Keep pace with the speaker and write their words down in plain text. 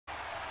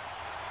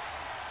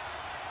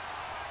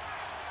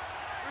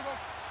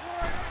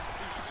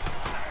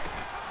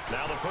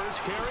Now the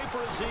first carry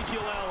for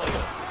Ezekiel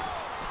Elliott.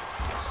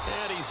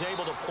 And he's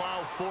able to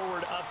plow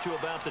forward up to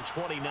about the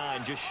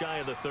 29, just shy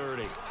of the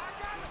 30.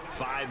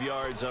 5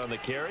 yards on the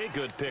carry.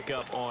 Good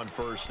pickup on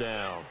first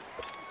down.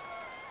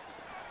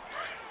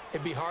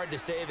 It'd be hard to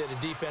say that a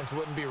defense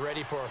wouldn't be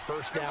ready for a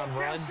first down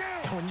run.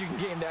 And when you can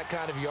gain that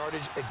kind of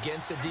yardage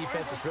against a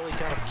defense that's really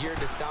kind of geared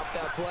to stop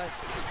that play,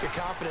 your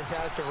confidence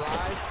has to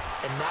rise,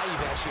 and now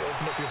you've actually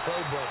opened up your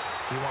playbook.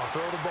 If you want to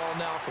throw the ball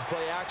now for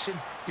play action,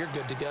 you're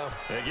good to go.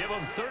 They give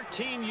him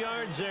 13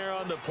 yards there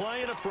on the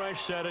play and a fresh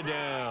set of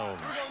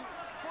downs.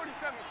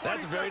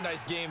 That's a very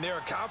nice game there,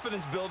 a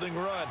confidence-building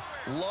run.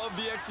 Love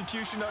the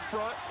execution up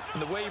front,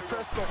 and the way he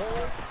pressed the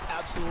hole,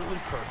 absolutely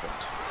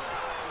perfect.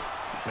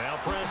 Now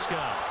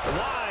Prescott,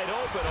 wide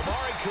open,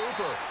 Amari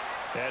Cooper.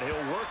 And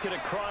he'll work it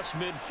across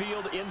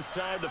midfield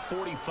inside the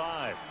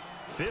 45.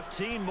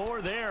 15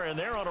 more there, and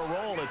they're on a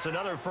roll. It's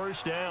another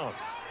first down.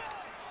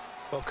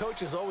 Well,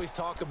 coaches always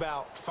talk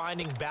about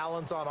finding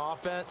balance on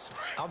offense.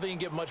 I don't think you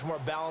can get much more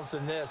balance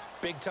than this.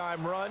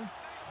 Big-time run,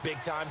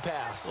 big-time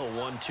pass. A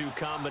 1-2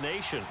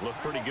 combination. Looked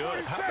pretty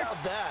good. How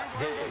about that?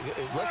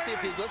 Let's see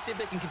if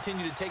they can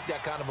continue to take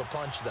that kind of a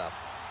punch, though.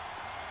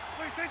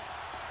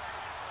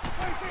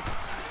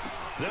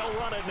 They'll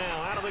run it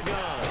now out of the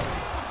gun.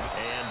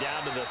 And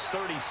down to the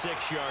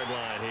 36-yard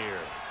line here.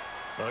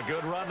 A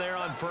good run there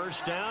on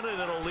first down, and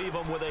it'll leave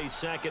them with a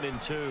 2nd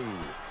and 2.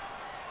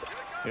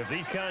 If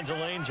these kinds of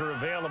lanes are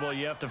available,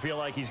 you have to feel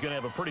like he's going to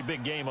have a pretty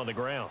big game on the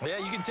ground. Yeah,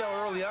 you can tell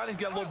early on he's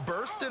got a little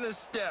burst in his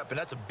step, and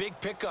that's a big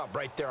pickup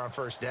right there on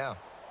first down.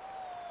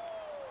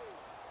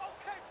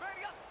 Okay,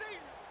 baby, I see you.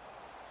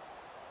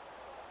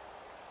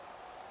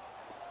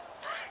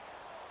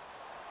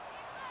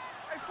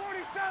 Hey,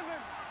 47.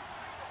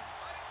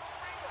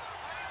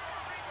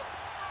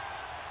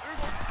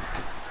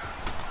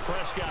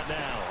 Prescott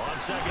now on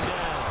 2nd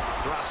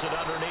down. Drops it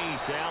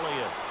underneath to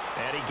Elliott.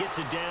 And he gets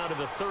it down to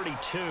the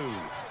 32.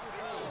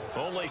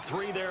 Only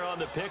 3 there on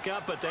the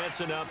pickup, but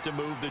that's enough to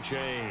move the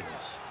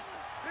chains.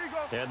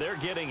 And they're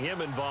getting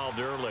him involved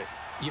early.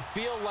 You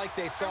feel like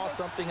they saw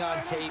something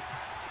on tape,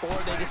 or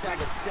they just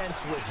have a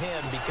sense with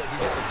him because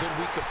he's had a good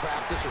week of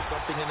practice or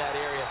something in that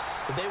area,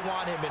 that they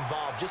want him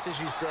involved, just as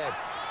you said.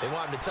 They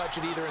want him to touch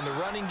it either in the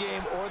running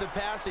game or the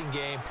passing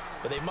game,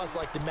 but they must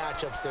like the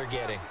matchups they're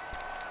getting.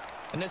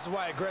 And this is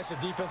why aggressive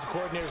defensive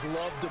coordinators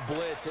love to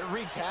blitz. It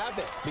wreaks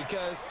havoc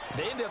because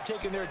they end up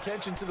taking their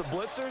attention to the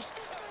blitzers,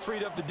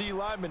 freed up the D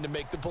lineman to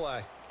make the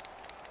play.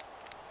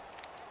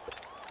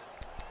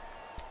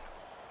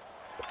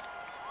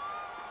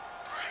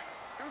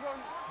 Here we go,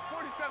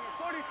 47,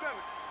 47.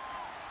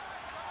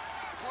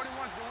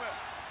 41's the whip.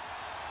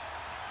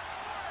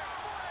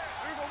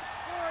 Here we go,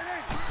 4 and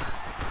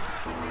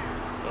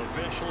 8.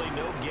 Officially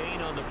no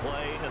gain on the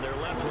play, and they're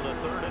left with a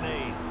 3rd and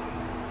 8.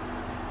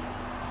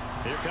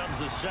 Here comes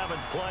the 7th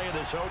play of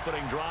this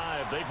opening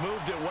drive. They've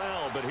moved it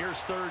well, but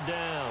here's 3rd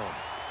down.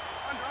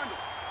 Under.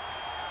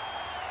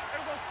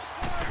 Here we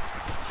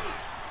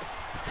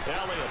go.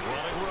 Elliott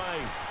running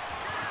right.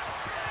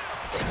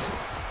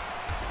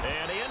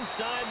 And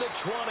inside the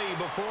 20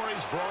 before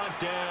he's brought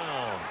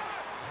down.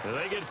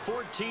 They get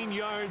 14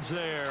 yards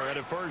there at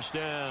a first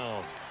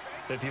down.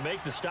 If you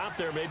make the stop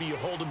there, maybe you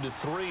hold them to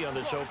 3 on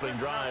this opening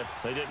drive.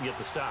 They didn't get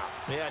the stop.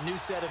 Yeah, new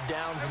set of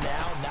downs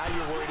now. Now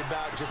you're worried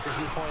about, just as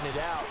you pointed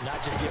out,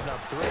 not just giving up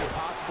 3,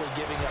 possibly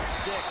giving up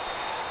 6.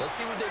 Let's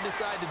see what they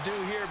decide to do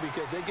here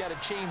because they've got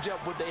to change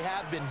up what they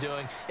have been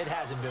doing. It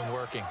hasn't been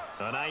working.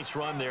 A nice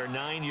run there,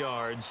 9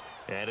 yards,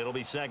 and it'll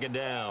be 2nd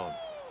down.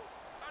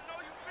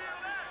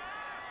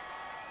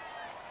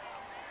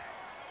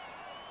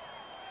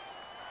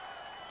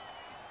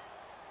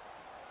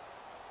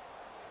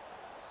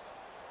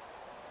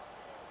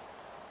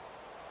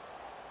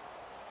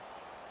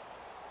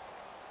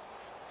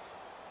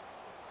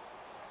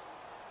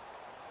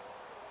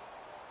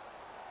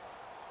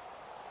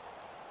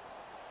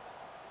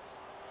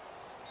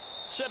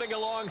 Sitting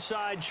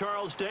alongside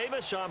Charles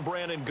Davis, I'm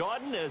Brandon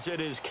Gaudin as it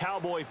is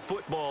Cowboy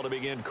football to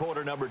begin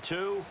quarter number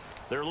 2.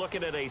 They're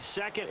looking at a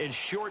 2nd and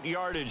short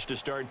yardage to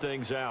start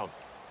things out.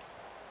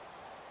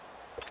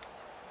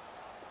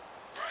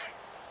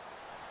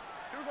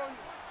 Here we go,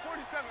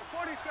 47,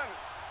 47.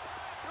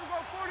 Here we go,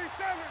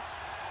 47.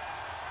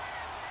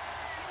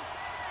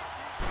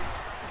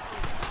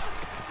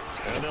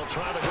 And they'll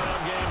try the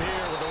ground game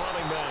here with the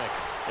running back.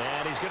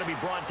 And he's going to be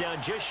brought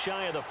down just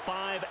shy of the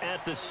 5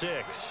 at the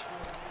 6.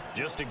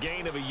 Just a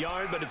gain of a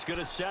yard, but it's going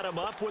to set him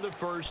up with a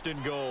 1st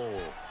and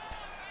goal.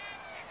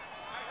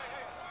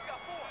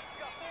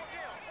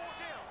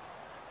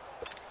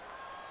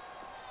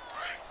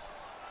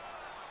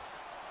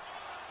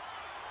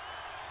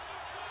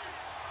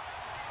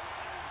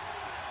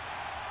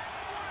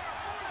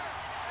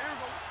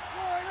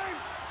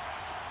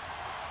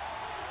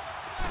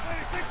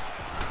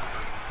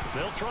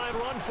 They'll try and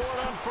run for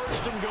it on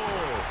 1st and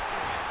goal.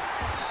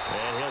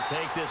 And he'll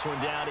take this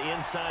one down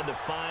inside the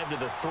 5 to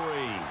the 3.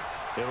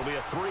 It'll be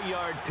a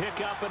 3-yard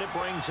pickup, and it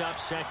brings up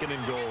 2nd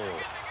and goal.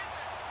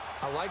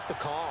 I like the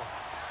call.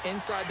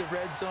 Inside the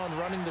red zone,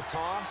 running the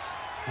toss.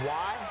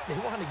 Why? They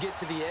want to get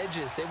to the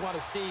edges. They want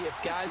to see if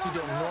guys who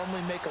don't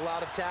normally make a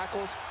lot of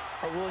tackles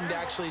are willing to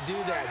actually do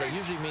that. That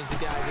usually means the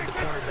guy's in the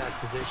cornerback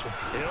position.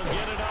 He'll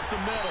get it up the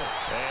middle.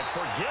 And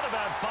forget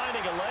about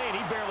finding a lane.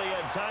 He barely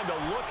had time to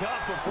look up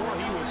before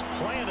he was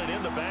planted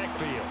in the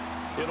backfield.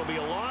 It'll be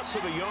a loss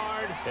of a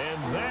yard, and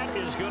that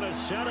is going to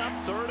set up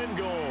 3rd and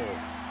goal.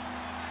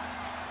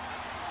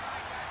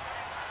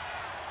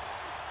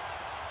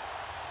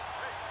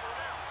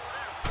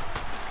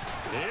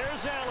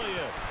 Here's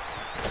Elliott.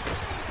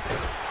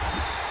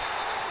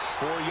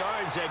 4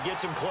 yards, that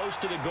gets him close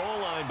to the goal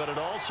line, but it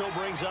also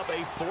brings up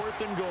a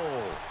 4th and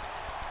goal.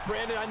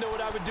 Brandon, I know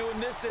what I would do in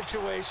this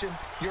situation.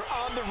 You're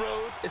on the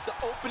road. It's the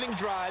opening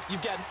drive.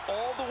 You've gotten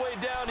all the way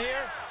down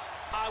here.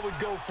 I would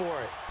go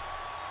for it.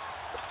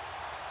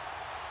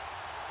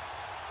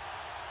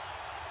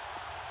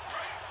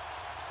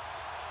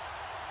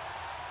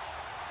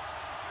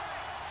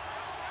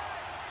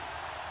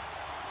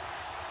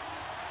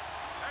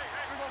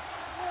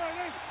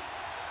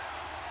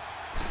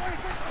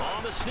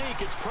 On the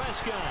sneak, it's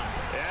Prescott,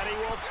 and he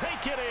will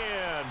take it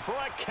in for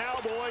a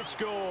Cowboy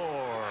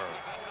score.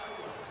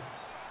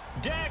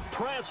 Dak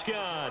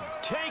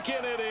Prescott taking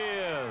it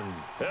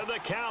in. And the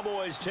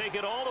Cowboys take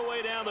it all the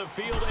way down the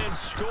field and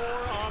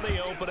score on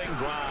the opening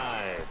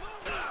drive.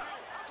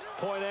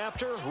 Point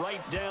after,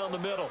 right down the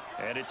middle.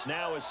 And it's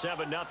now a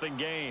 7-0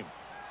 game.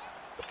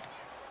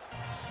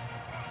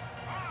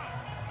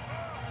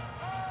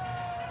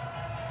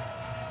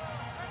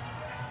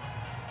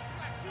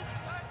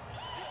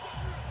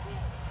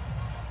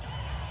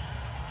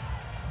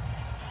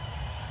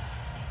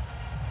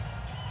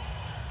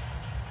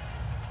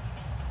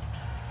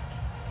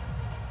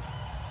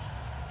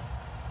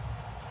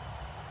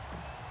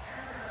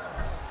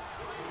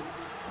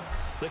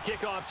 The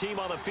kickoff team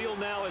on the field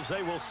now as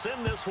they will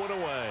send this one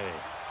away.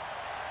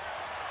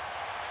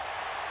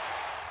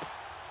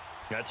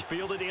 That's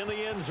fielded in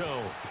the end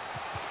zone.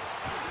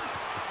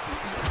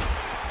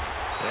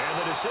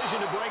 And the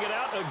decision to bring it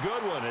out, a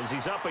good one, as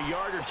he's up a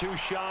yard or 2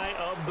 shy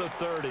of the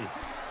 30.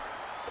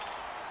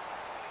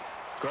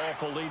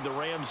 Goff will lead the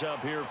Rams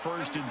up here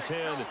 1st and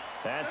 10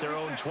 at their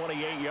own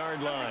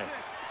 28-yard line.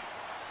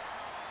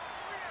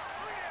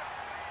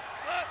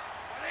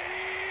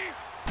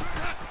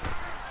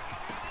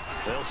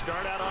 They'll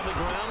start out on the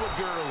ground with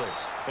Gurley.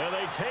 And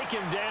they take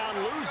him down,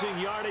 losing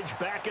yardage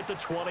back at the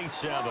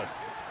 27.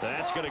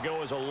 That's going to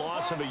go as a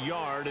loss of a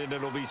yard, and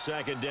it'll be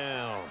 2nd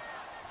down.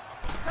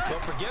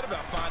 Don't forget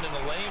about finding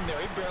a lane there.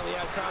 He barely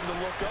had time to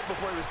look up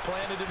before he was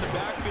planted in the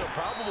backfield.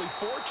 Probably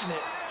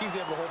fortunate he was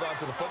able to hold on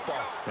to the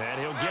football. And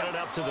he'll get it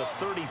up to the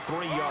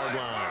 33-yard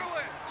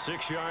line.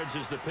 6 yards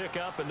is the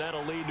pickup, and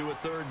that'll lead to a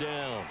 3rd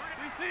down.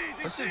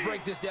 Let's just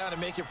break this down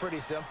and make it pretty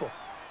simple.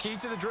 Key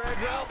to the drag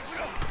route,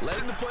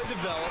 letting the play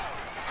develop,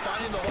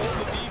 finding the hole in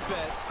the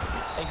defense,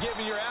 and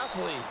giving your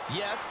athlete,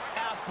 yes,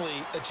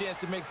 athlete, a chance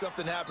to make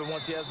something happen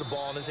once he has the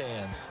ball in his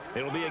hands.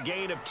 It'll be a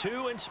gain of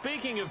 2, and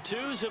speaking of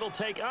 2s, it'll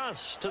take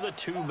us to the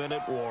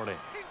 2-minute warning.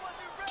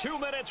 2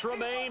 minutes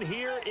remain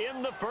here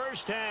in the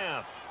first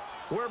half.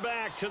 We're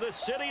back to the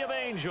City of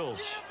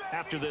Angels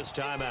after this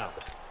timeout.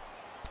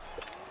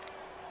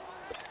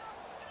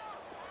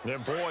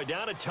 And boy,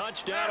 down a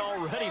touchdown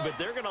already, but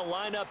they're going to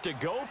line up to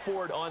go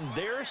for it on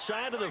their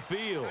side of the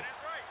field.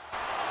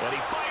 And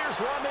he fires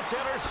one that's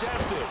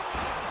intercepted.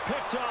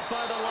 Picked off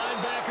by the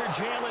linebacker,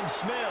 Jalen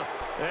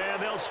Smith. And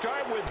they'll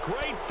start with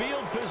great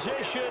field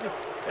position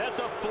at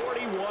the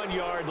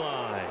 41-yard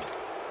line.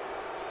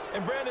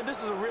 And Brandon,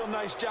 this is a real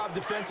nice job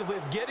defensively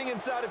of getting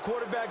inside a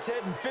quarterback's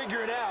head and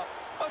figuring out,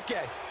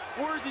 okay,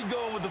 where's he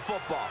going with the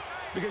football?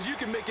 Because you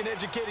can make an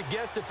educated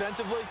guess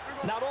defensively.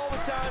 Not all the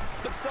time,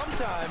 but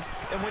sometimes.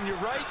 And when you're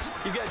right,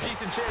 you've got a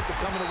decent chance of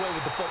coming away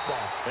with the football.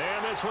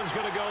 And this one's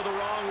going to go the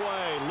wrong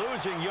way.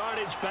 Losing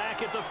yardage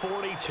back at the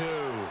 42.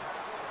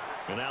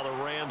 And now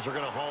the Rams are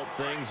going to halt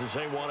things as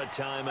they want a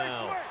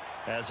timeout.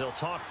 As they'll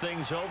talk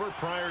things over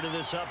prior to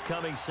this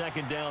upcoming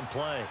 2nd down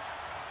play.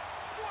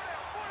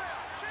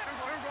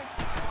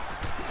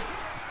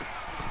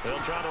 They'll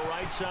try the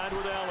right side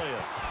with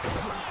Elliott.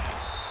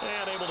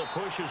 And able to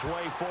push his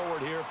way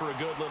forward here for a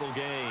good little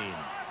gain.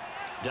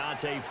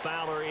 Dante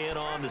Fowler in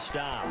on the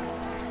stop.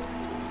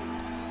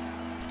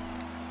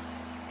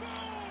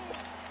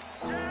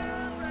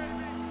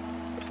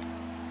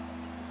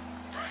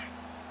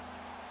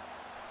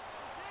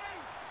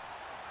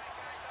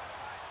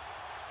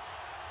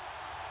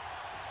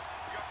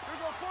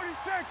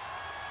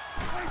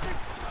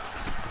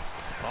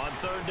 On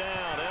 3rd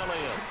down,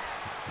 Elliott.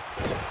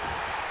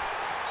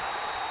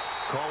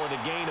 Call it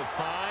a gain of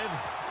 5.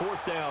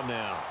 4th down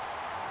now.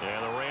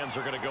 And the Rams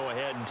are going to go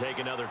ahead and take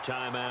another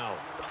timeout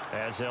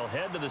as they'll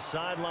head to the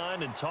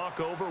sideline and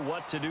talk over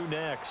what to do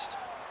next.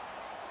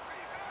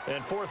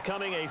 And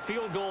forthcoming, a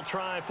field goal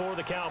try for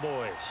the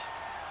Cowboys.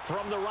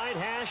 From the right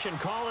hash and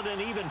call it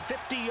an even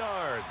 50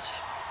 yards.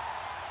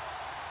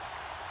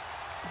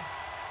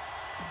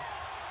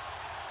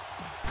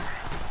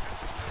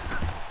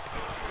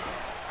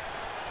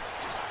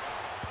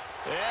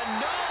 And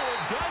no,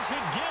 it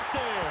doesn't get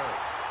there.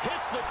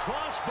 Hits the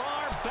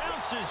crossbar,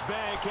 bounces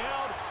back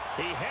out.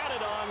 He had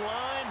it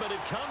online, but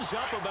it comes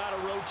up about a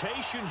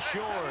rotation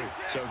short.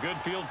 So good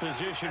field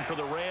position for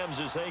the Rams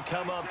as they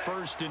come up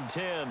 1st and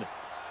 10.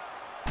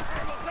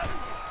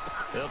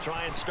 They'll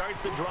try and start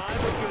the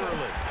drive with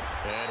Gurley.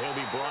 And he'll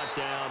be brought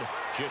down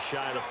just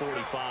shy of the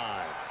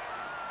 45.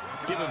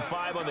 Give him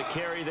 5 on the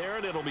carry there,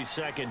 and it'll be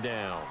 2nd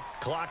down.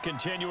 Clock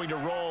continuing to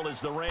roll as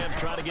the Rams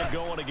try to get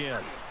going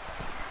again.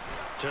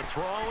 To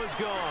throw is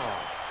gone.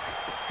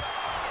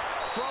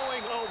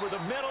 Throwing over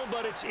the middle,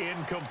 but it's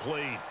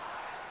incomplete.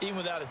 Even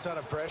without a ton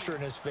of pressure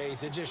in his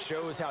face, it just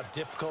shows how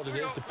difficult it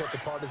is to pick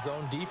apart his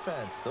own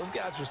defense. Those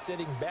guys are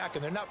sitting back,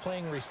 and they're not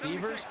playing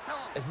receivers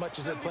as much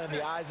as they're playing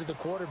the eyes of the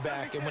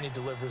quarterback and when he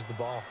delivers the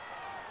ball.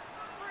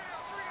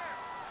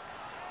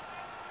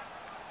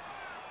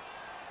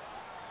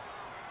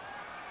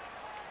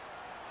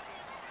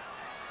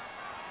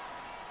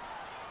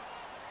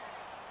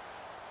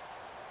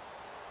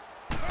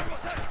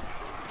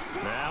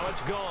 Now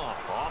it's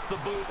Goff off the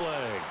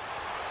bootleg.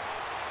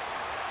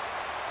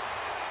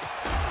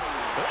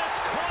 That's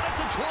caught at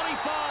the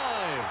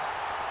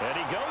 25. And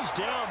he goes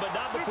down, but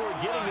not before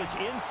getting this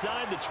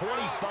inside the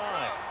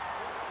 25.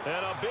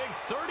 And a big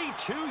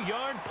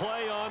 32-yard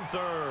play on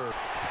 3rd.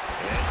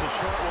 And it's a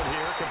short one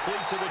here,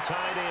 complete to the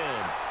tight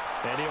end.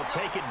 And he'll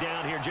take it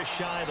down here just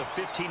shy of the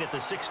 15 at the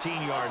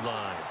 16-yard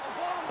line.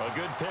 A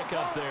good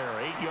pickup there,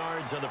 8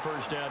 yards on the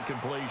 1st down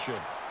completion.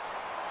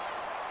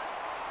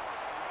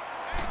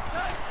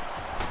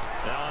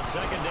 Now on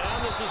 2nd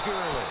down, this is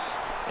Gurley.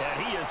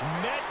 And he is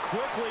met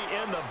quickly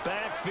in the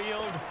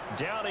backfield.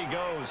 Down he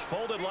goes,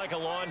 folded like a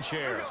lawn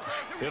chair.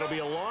 It'll be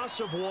a loss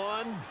of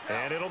 1,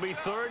 and it'll be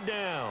 3rd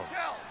down.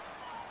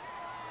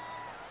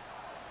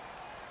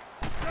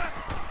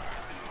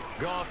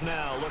 Goff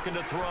now looking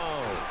to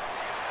throw.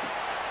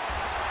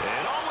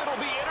 And it'll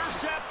be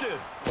intercepted.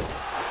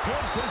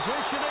 Good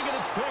positioning, and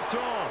it's picked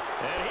off.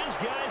 And his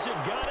guys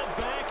have got it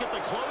back at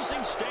the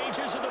closing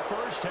stages of the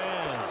 1st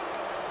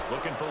half.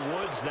 Looking for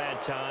Woods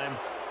that time.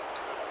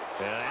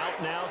 And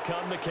out now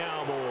come the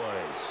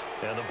Cowboys.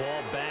 And the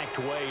ball backed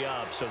way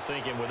up. So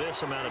thinking with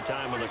this amount of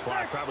time on the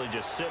clock, probably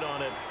just sit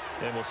on it,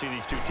 and we'll see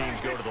these two teams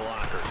go to the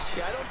lockers.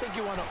 Yeah, I don't think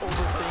you want to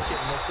overthink it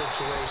in this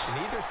situation.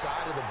 Either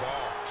side of the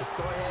ball. Just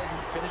go ahead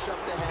and finish up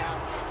the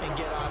half and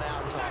get on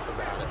out and talk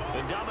about it.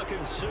 And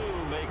Ndamukong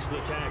Suh makes the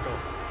tackle.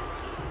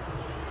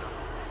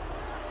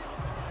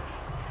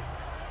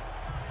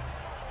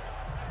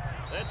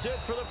 That's it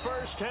for the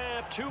 1st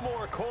half. 2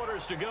 more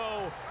quarters to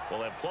go.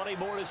 We'll have plenty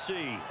more to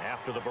see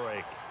after the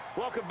break.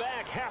 Welcome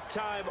back.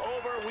 Halftime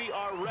over. We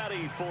are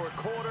ready for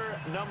quarter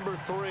number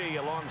 3.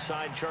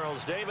 Alongside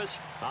Charles Davis,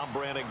 I'm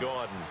Brandon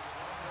Gordon.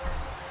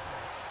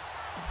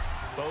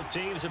 Both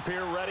teams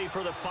appear ready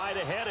for the fight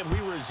ahead, and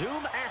we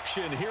resume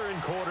action here in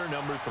quarter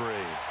number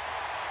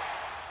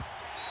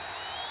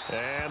 3.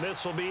 And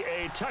this will be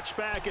a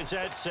touchback as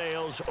that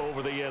sails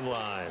over the end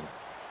line.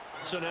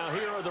 So now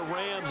here are the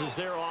Rams as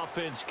their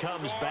offense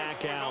comes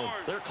back out.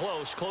 They're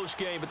close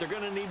game, but they're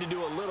going to need to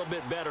do a little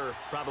bit better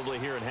probably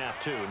here in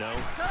half 2, no?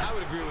 I would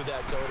agree with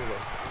that totally.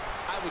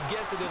 I would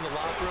guess it in the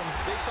locker room.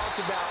 They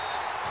talked about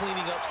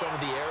cleaning up some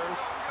of the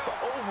errors, but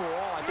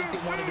overall, I think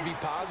they wanted to be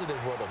positive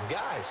with them.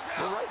 Guys,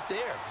 we're right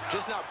there.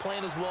 Just not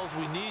playing as well as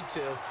we need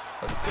to.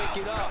 Let's pick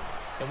it up,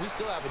 and we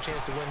still have a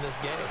chance to win this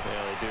game.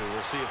 Yeah, they do.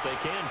 We'll see if they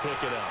can pick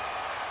it up.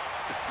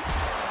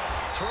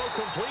 Throw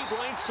complete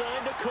right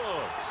side to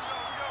Cooks.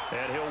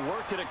 And he'll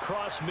work it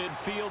across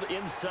midfield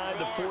inside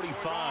the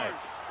 45.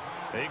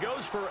 He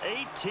goes for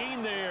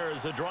 18 there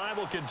as the drive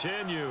will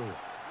continue.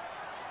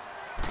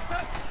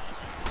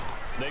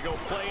 They go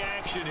play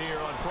action here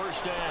on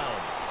 1st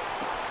down.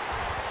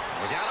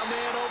 We got a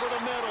man over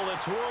the middle.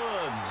 It's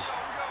Woods.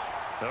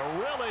 A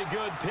really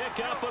good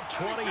pickup of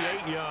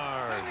 28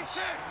 yards.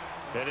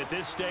 And at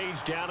this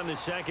stage, down in the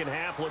 2nd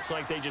half, looks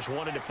like they just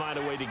wanted to find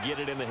a way to get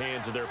it in the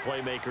hands of their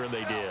playmaker, and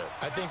they did.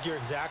 I think you're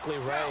exactly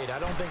right. I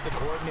don't think the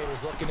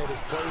coordinator's looking at his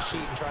play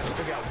sheet and trying to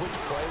figure out which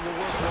play will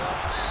work well.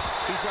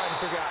 He's trying to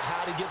figure out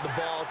how to get the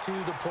ball to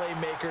the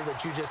playmaker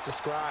that you just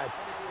described.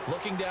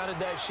 Looking down at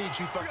that sheet,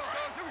 you Here we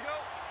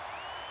go.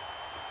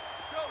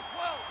 Let's go,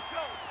 12, let's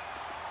go.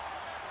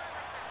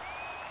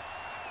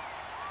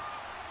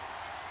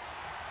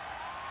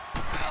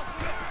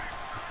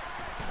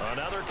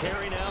 Another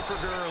carry now for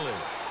Gurley.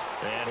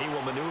 And he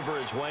will maneuver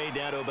his way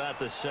down to about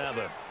the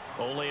 7.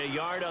 Only a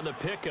yard on the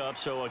pickup,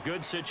 so a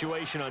good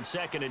situation on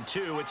 2nd and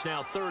 2. It's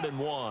now 3rd and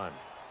 1.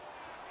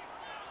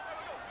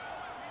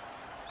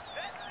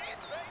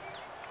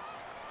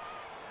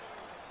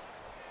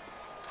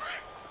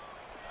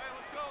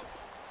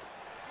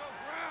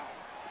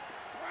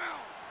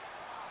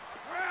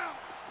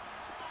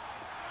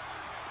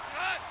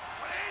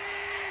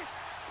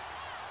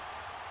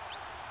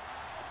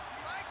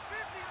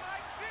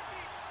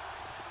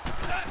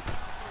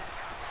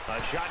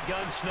 A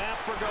shotgun snap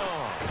for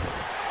Goff.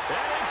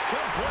 And it's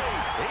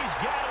complete. He's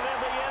got it in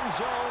the end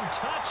zone.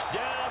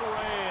 Touchdown,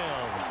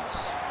 Rams.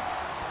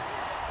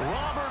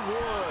 Robert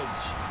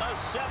Woods, a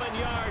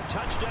 7-yard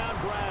touchdown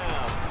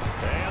grab.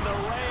 And the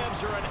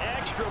Rams are an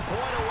extra extra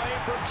point away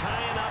from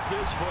tying up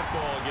this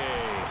football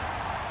game.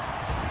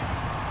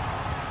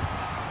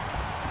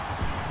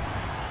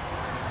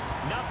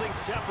 Nothing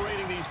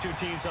separating these two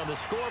teams on the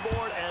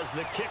scoreboard as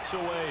the kick's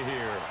away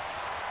here.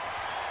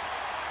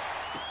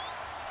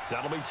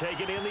 That'll be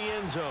taken in the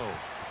end zone.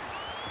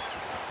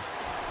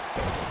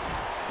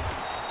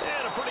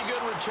 And a pretty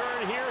good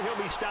return here.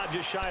 He'll be stopped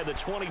just shy of the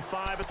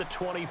 25 at the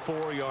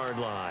 24-yard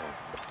line.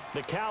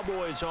 The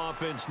Cowboys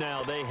offense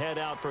now, they head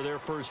out for their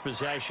first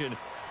possession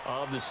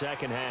of the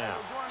second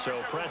half.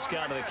 So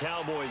Prescott and the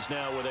Cowboys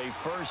now with a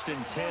 1st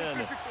and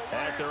 10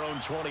 at their own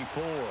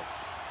 24.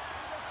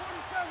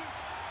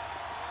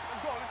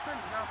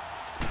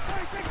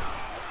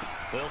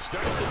 They'll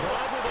start the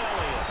drive with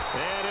Elliott.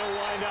 And he'll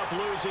wind up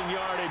losing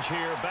yardage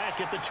here back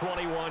at the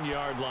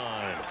 21-yard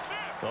line.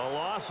 A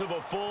loss of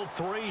a full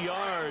 3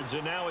 yards,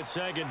 and now it's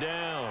 2nd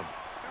down.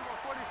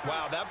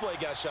 Wow, that play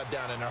got shut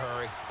down in a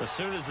hurry. As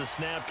soon as the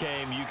snap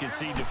came, you can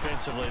see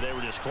defensively they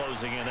were just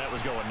closing in. That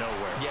was going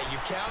nowhere. Yeah, you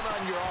count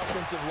on your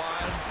offensive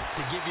line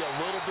to give you a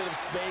little bit of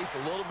space, a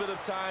little bit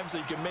of time so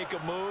you can make a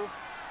move.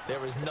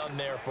 There was none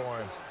there for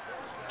him.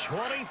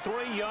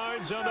 23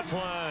 yards on the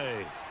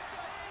play.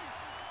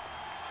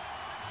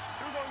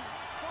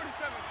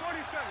 47,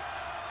 47.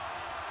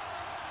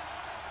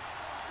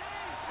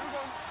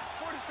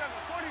 47,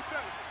 47.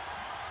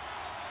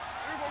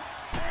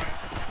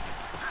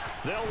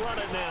 They'll run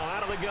it now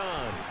out of the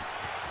gun.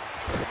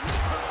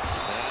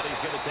 And he's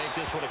going to take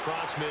this one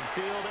across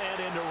midfield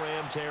and into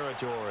Ram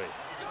territory.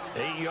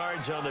 8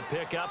 yards on the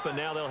pickup, and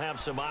now they'll have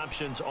some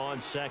options on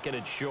 2nd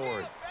and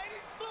short.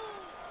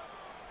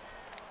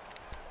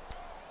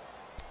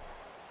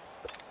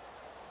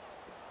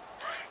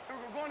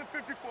 We're going to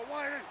 54.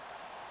 Wide in.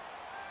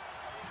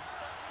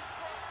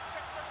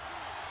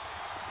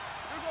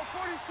 Here we go,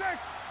 46.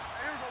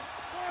 Here we go.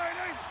 Wide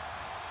in.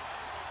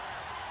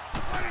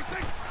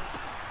 26.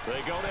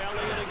 They go to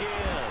Elliott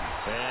again.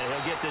 And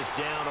he'll get this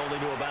down only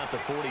to about the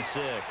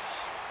 46.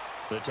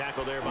 The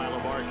tackle there by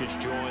LaMarcus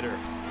Joyner.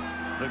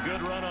 The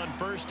good run on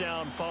 1st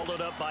down followed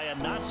up by a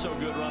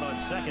not-so-good run on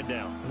 2nd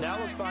down. Now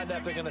let's find out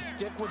if they're going to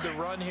stick with the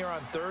run here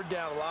on 3rd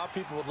down. A lot of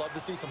people would love to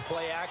see some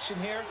play action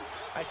here.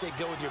 I say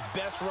go with your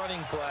best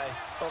running play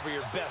over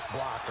your best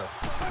blocker.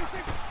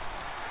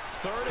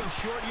 3rd and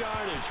short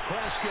yardage.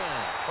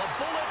 Prescott. A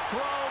bullet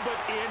throw, but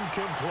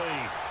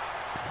incomplete.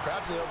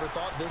 Perhaps they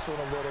overthought this one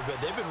a little bit.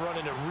 They've been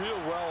running it real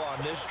well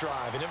on this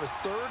drive, and it was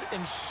 3rd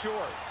and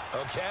short,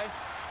 okay?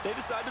 They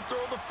decided to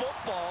throw the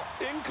football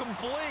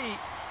incomplete.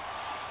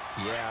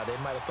 Yeah, they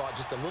might have thought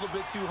just a little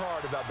bit too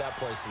hard about that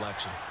play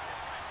selection.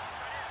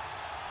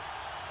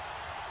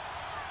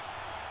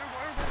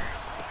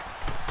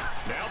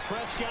 Now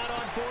Prescott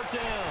on 4th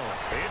down.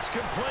 It's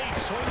complete.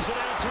 Swings it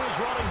out to his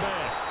running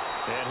back.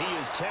 And he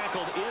is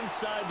tackled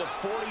inside the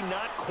 40,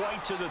 not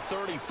quite to the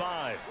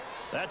 35.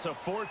 That's a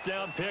 4th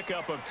down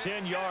pickup of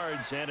 10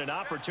 yards and an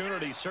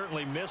opportunity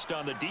certainly missed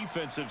on the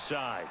defensive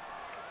side.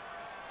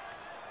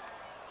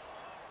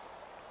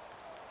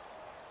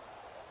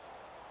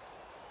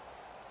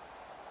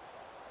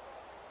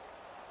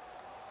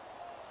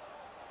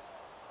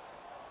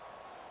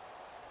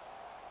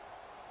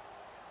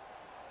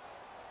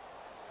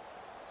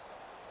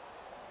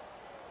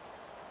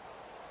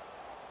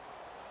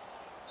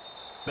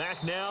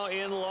 Back now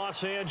in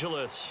Los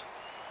Angeles.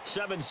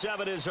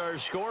 7-7 is our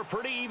score.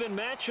 Pretty even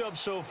matchup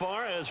so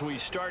far as we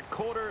start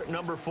quarter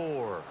number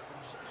 4.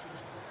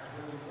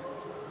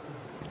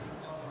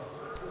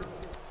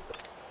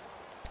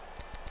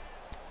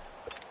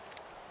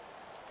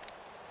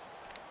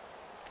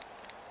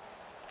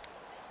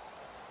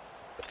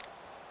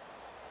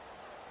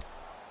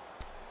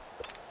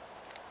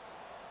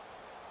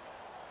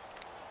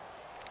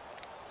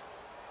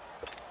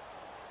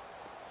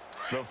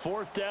 The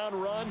 4th down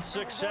run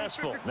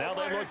successful. Now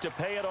they look to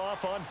pay it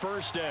off on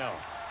 1st down.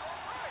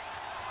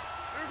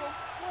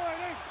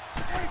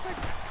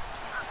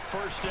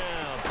 1st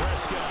down,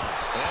 Prescott.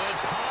 And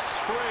pops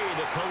free.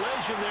 The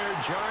collision there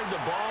jarred the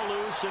ball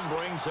loose and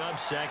brings up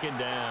 2nd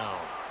down.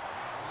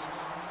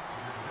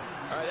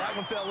 All right, that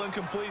one fell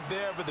incomplete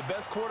there, but the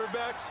best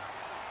quarterbacks,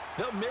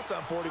 they'll miss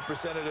on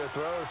 40% of their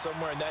throws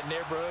somewhere in that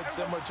neighborhood,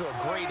 similar to a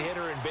great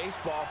hitter in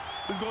baseball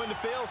who's going to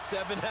fail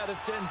 7 out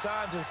of 10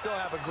 times and still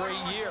have a great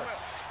year.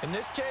 In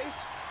this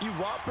case, you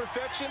want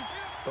perfection,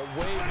 but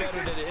way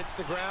better that it hits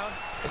the ground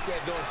instead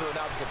of going to an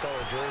opposite color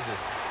jersey.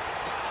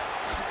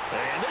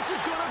 And this is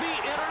going to be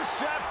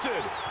intercepted.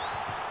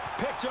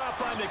 Picked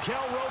up by Nikel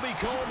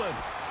Roby-Coleman.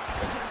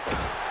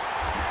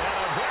 And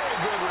a very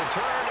good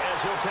return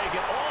as he'll take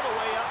it all the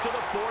way up to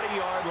the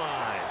 40-yard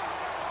line.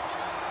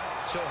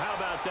 So how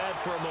about that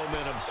for a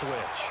momentum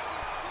switch?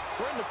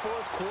 We're in the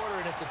 4th quarter,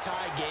 and it's a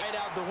tie game.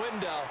 Right out the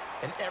window,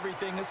 and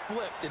everything is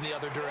flipped in the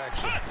other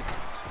direction.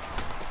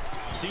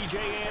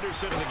 C.J.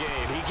 Anderson in the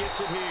game. He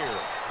gets it here.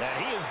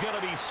 And he is going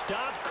to be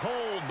stopped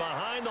cold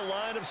behind the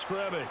line of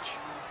scrimmage.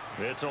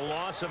 It's a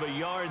loss of a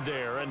yard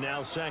there, and now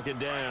 2nd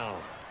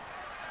down.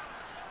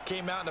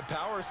 Came out in a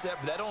power set,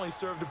 but that only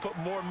served to put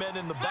more men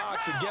in the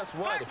box. And guess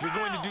what? If you're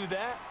going to do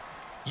that,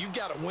 You've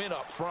got to win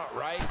up front,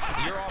 right?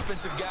 Your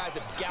offensive guys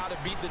have got to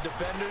beat the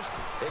defenders.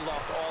 They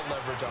lost all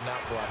leverage on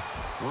that play.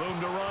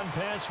 Room to run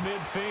past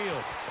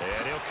midfield.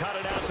 And he'll cut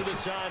it out to the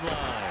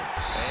sideline.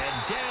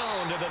 And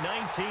down to the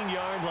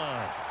 19-yard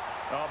line.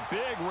 A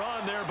big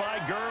run there by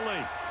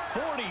Gurley.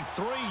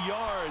 43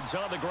 yards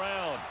on the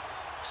ground.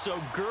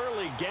 So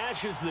Gurley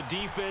gashes the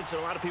defense.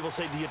 And a lot of people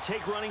say, do you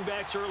take running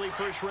backs early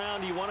first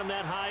round? Do you want them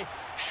that high?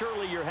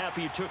 Surely you're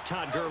happy you took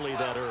Todd Gurley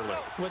that early.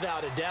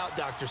 Without a doubt,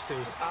 Dr.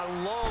 Seuss. I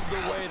love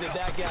the way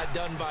that got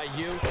done by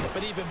you.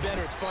 But even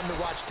better, it's fun to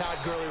watch Todd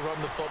Gurley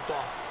run the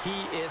football.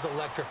 He is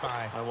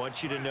electrifying. I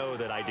want you to know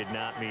that I did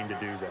not mean to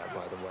do that,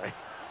 by the way.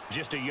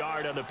 Just a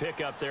yard on the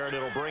pickup there, and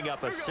it'll bring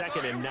up a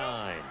 2nd and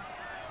 9.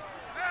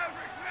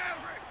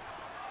 Maverick.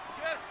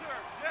 Yes, sir.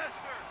 Yes,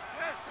 sir.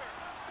 Yes, sir.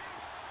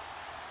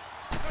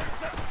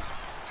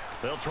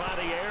 They'll try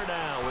the air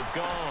now with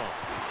Goff.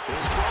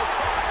 His throw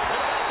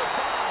caught at the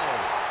 5.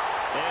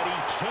 And he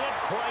can't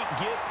quite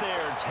get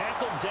there.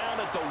 Tackled down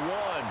at the 1.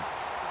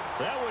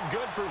 That one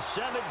good for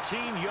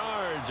 17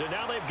 yards. And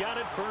now they've got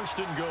it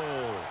 1st and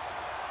goal.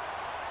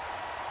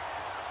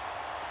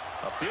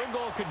 A field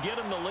goal could get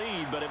him the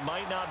lead, but it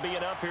might not be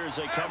enough here as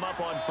they come up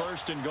on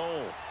 1st and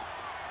goal.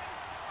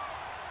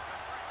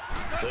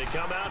 They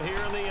come out here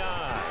in the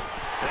eye.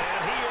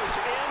 And he is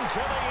into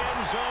the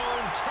end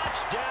zone.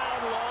 Touchdown,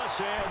 Los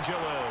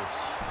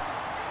Angeles.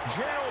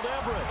 Gerald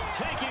Everett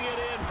taking it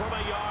in from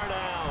a yard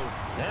out.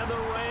 And the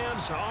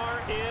Rams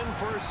are in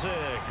for 6.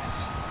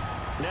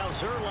 Now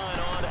Zerline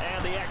on to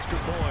add the extra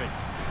point.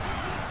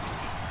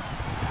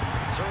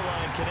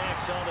 Zerline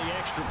connects on the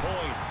extra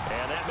point,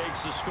 and that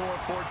makes the score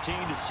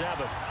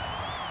 14-7.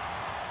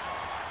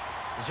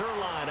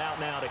 Zerline out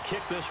now to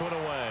kick this one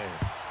away.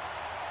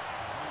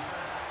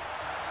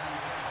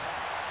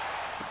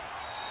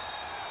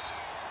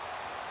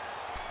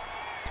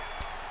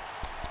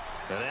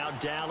 And now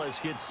Dallas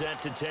gets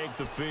set to take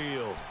the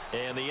field.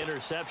 And the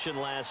interception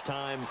last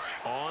time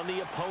on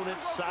the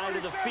opponent's side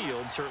of the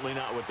field, certainly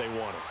not what they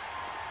wanted.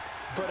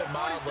 Put it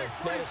mildly,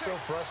 that is so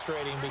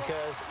frustrating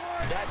because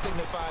that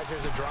signifies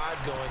there's a drive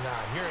going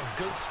on. You're in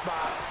good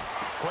spot.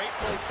 Great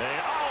play.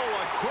 And,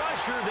 a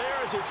crusher there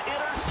as it's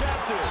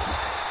intercepted.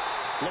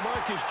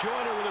 LaMarcus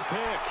Joyner with a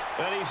pick.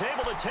 And he's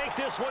able to take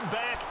this one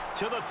back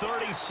to the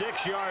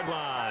 36-yard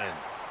line.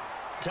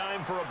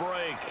 Time for a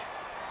break.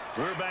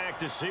 We're back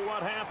to see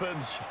what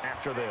happens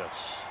after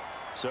this.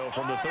 So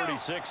from the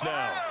 36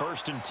 now,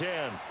 1st and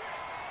 10.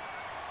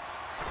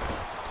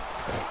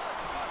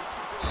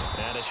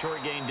 And a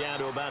short gain down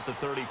to about the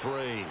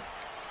 33.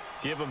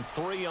 Give them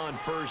 3 on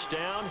 1st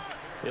down.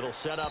 It'll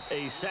set up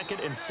a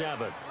 2nd and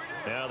 7.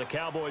 Now the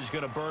Cowboys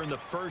going to burn the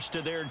first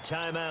of their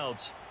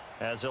timeouts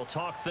as they'll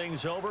talk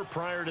things over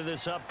prior to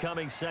this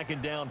upcoming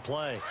 2nd down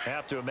play.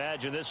 Have to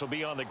imagine this will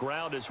be on the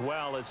ground as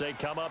well as they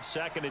come up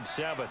 2nd and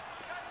 7.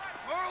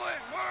 Merlin.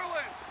 Hey.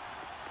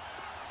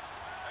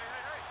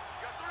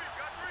 You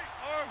got 3.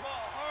 Hardball.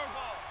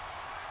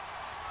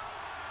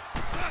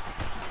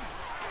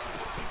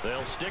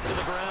 They'll stick to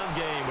the ground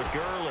game with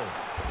Gurley.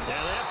 And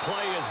that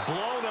play is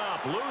blown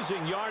up,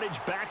 losing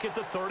yardage back at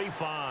the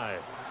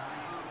 35.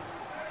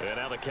 And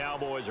now the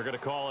Cowboys are going to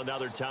call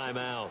another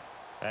timeout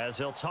as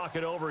they'll talk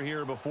it over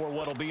here before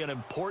what will be an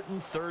important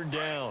 3rd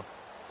down.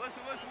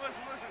 Listen. We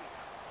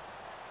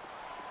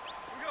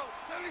go.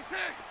 76.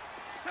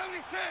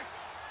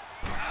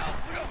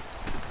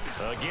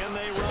 Again,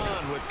 they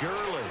run with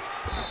Gurley.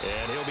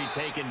 And he'll be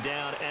taken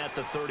down at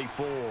the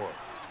 34.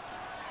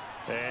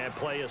 And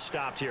play is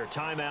stopped here.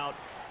 Timeout.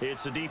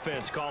 It's the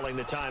defense calling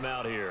the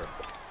timeout here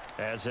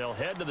as they'll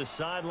head to the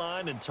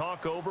sideline and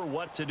talk over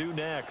what to do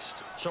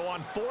next. So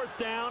on 4th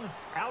down,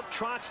 out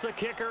trots the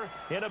kicker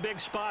in a big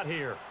spot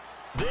here.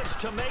 This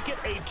to make it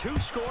a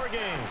 2-score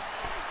game.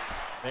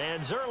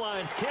 And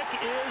Zerline's kick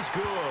is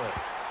good.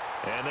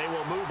 And they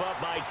will move up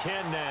by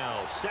 10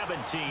 now,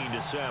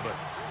 17-7.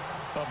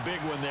 A big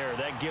one there.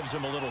 That gives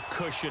them a little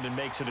cushion and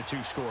makes it a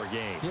 2-score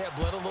game. Yeah,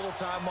 bled a little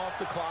time off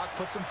the clock,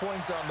 put some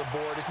points on the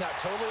board. It's not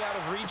totally out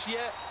of reach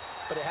yet,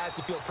 but it has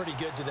to feel pretty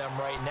good to them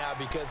right now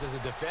because as a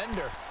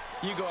defender,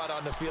 you go out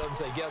on the field and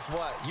say, guess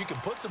what? You can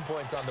put some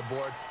points on the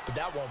board, but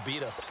that won't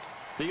beat us.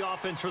 The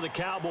offense for the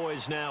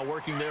Cowboys now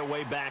working their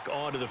way back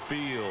onto the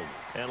field.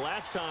 And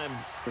last time,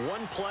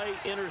 1-play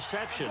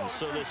interception.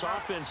 So this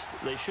offense,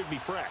 they should be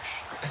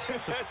fresh.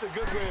 That's a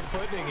good way of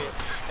putting it.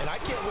 And I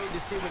can't wait to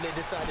see what they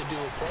decide to do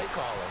with play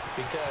calling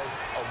because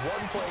a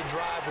 1-play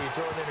drive where you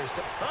throw an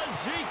interception.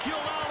 Ezekiel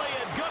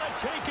Elliott going to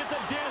take it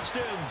the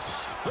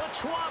distance. The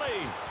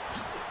 20.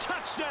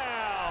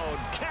 Touchdown,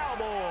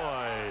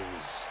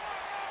 Cowboys.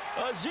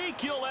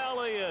 Ezekiel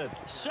Elliott,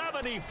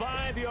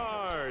 75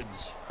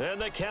 yards. And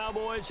the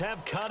Cowboys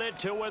have cut it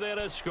to within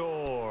a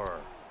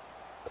score.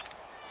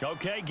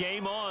 Okay,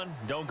 game on.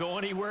 Don't go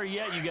anywhere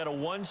yet. You got a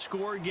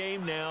 1-score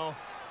game now.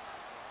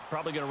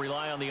 Probably going to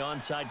rely on the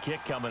onside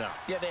kick coming up.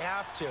 Yeah, they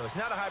have to. It's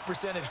not a high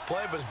percentage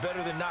play, but it's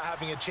better than not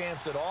having a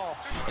chance at all.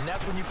 And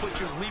that's when you put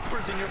your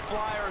leapers and your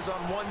flyers on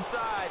one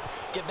side,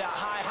 get that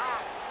high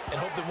hop, and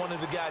hope that one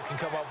of the guys can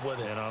come up with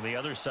it. And on the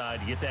other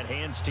side, you get that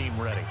hands team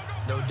ready.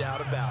 No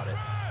doubt about it.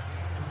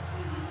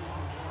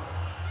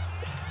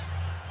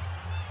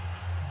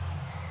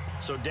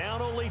 So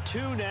down only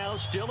 2 now,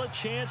 still a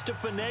chance to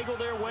finagle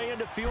their way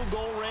into field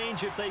goal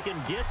range if they can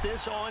get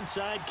this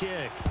onside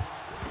kick.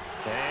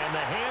 And the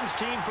hands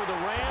team for the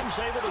Rams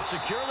able to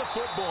secure the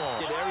football.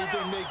 Did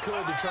everything they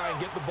could to try and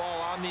get the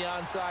ball on the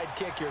onside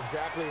kick. You're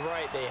exactly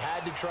right. They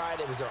had to try it.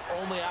 It was their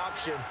only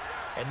option.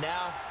 And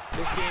now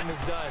this game is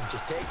done.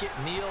 Just take it,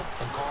 kneel,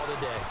 and call it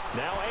a day.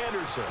 Now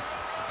Anderson.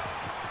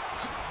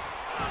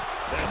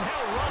 And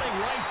now running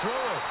right through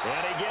it.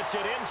 And he gets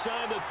it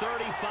inside the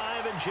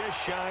 35 and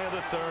just shy of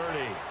the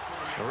 30.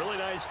 A really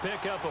nice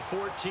pickup of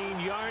 14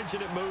 yards,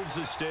 and it moves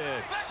the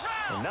sticks.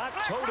 And not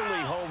totally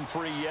home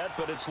free yet,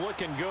 but it's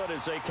looking good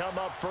as they come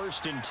up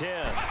 1st and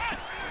 10.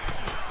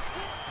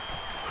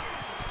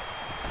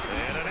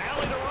 And an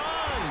alley to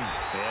run.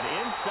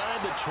 And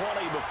inside the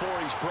 20 before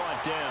he's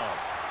brought down.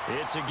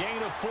 It's a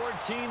gain of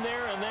 14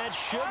 there, and that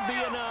should be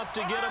enough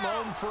to get him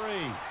home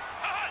free.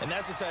 And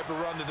that's the type of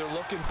run that they're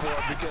looking for,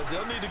 because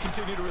they'll need to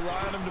continue to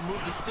rely on him to move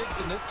the sticks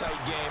in this tight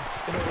game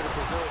in order to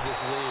preserve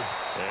this lead.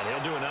 And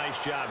he'll do a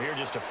nice job here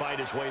just to fight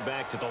his way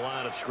back to the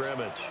line of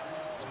scrimmage.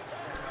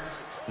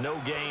 No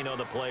gain on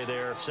the play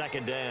there,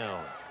 2nd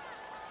down.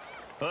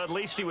 But at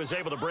least he was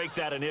able to break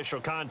that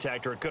initial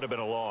contact, or it could have been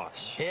a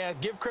loss. Yeah,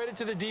 give credit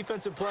to the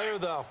defensive player,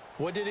 though.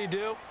 What did he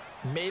do?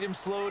 Made him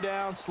slow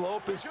down, slow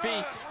up his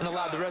feet, and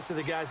allowed the rest of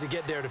the guys to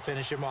get there to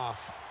finish him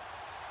off.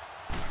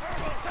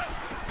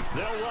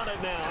 They'll run it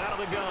now out of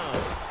the gun.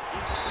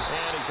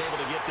 And he's able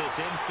to get this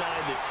inside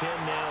the 10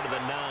 now to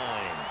the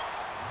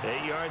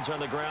 9. 8 yards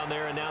on the ground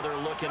there, and now they're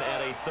looking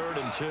at a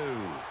 3rd and 2.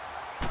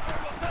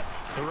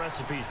 The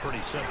recipe's pretty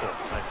simple,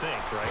 I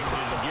think, right?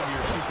 Just give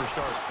your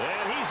superstar.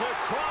 And he's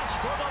across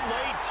for the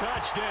late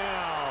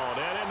touchdown.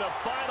 And in the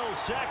final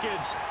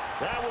seconds,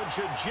 that one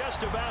should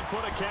just about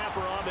put a capper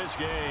on this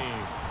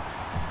game.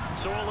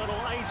 So a little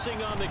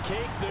icing on the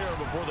cake there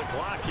before the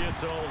clock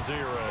hits all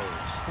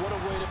zeros. What a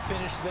way to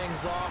finish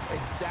things off.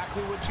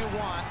 Exactly what you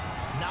want.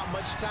 Not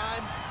much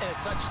time and a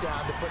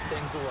touchdown to put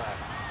things away.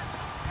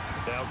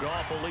 Now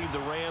Goff will lead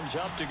the Rams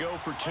up to go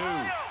for 2.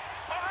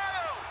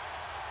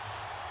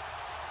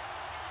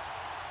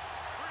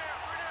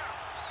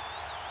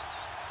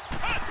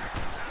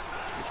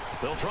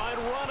 They'll try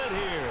and run it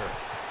here.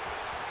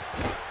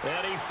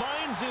 And he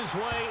finds his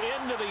way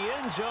into the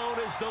end zone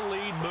as the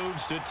lead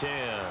moves to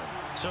 10.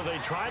 So they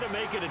try to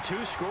make it a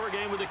 2-score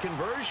game with a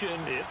conversion.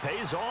 It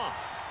pays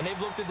off. And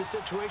they've looked at the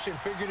situation,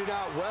 figured it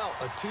out well.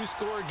 A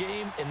 2-score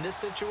game in this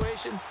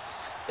situation,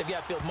 they've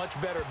got to feel much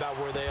better about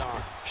where they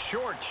are.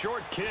 Short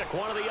kick.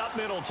 One of the up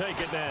middle take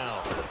it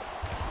now.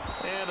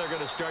 And they're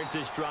going to start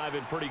this drive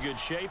in pretty good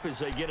shape as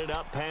they get it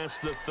up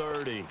past the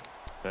 30.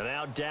 And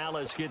now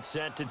Dallas gets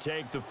set to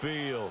take the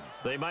field.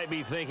 They might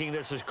be thinking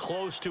this is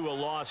close to a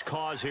lost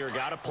cause here.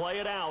 Got to play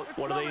it out.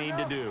 What do they need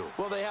to do?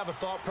 Well, they have a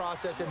thought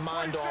process in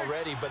mind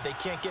already, but they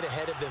can't get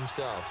ahead of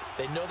themselves.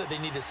 They know that they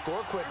need to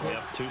score quickly.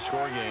 Yep,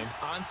 2-score game.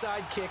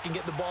 Onside kick and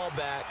get the ball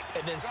back,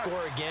 and then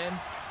score again.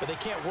 But they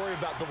can't worry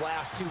about the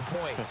last 2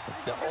 points.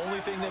 The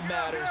only thing that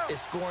matters is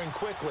scoring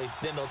quickly.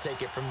 Then they'll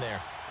take it from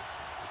there.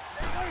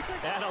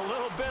 And a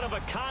little bit of a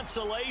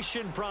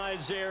consolation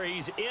prize there.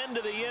 He's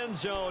into the end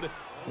zone.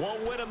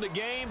 Won't win them the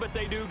game, but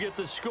they do get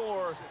the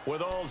score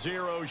with all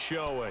zeros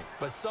showing.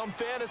 But some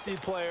fantasy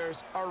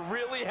players are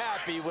really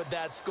happy with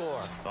that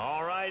score.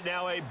 All right,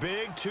 now a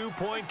big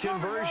 2-point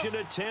conversion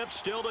attempt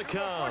still to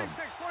come.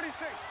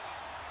 46.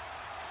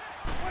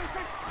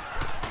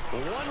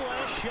 One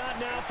last shot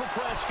now for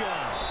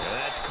Prescott. And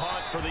that's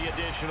caught for the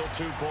additional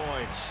 2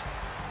 points.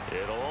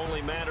 It'll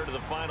only matter to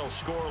the final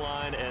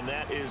scoreline, and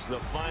that is the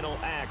final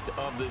act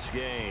of this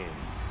game.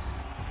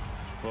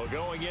 Well,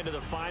 going into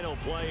the final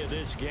play of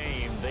this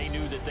game, they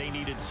knew that they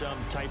needed some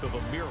type of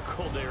a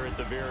miracle there at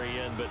the very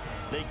end, but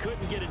they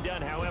couldn't get it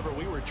done. However,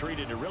 we were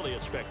treated to really a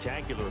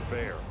spectacular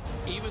affair.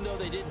 Even though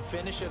they didn't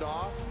finish it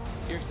off,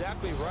 you're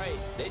exactly right.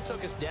 They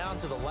took us down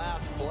to the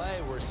last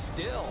play. We're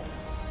still,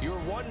 you were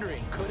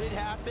wondering, could it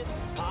happen?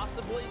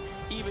 Possibly,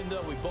 even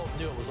though we both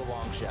knew it was a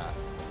long shot.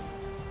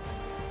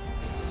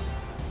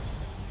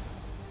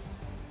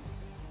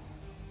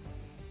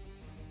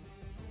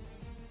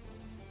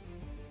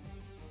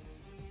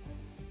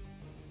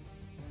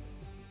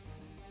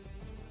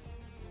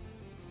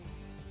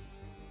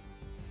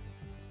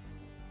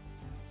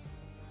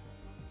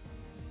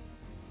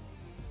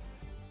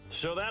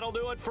 So that'll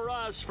do it for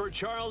us. For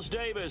Charles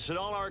Davis and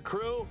all our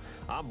crew,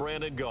 I'm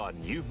Brandon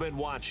Gaudin. You've been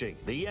watching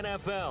the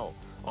NFL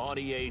on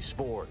EA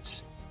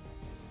Sports.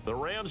 The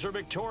Rams are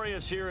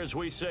victorious here as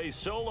we say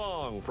so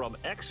long from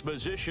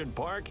Exposition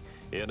Park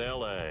in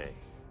L.A.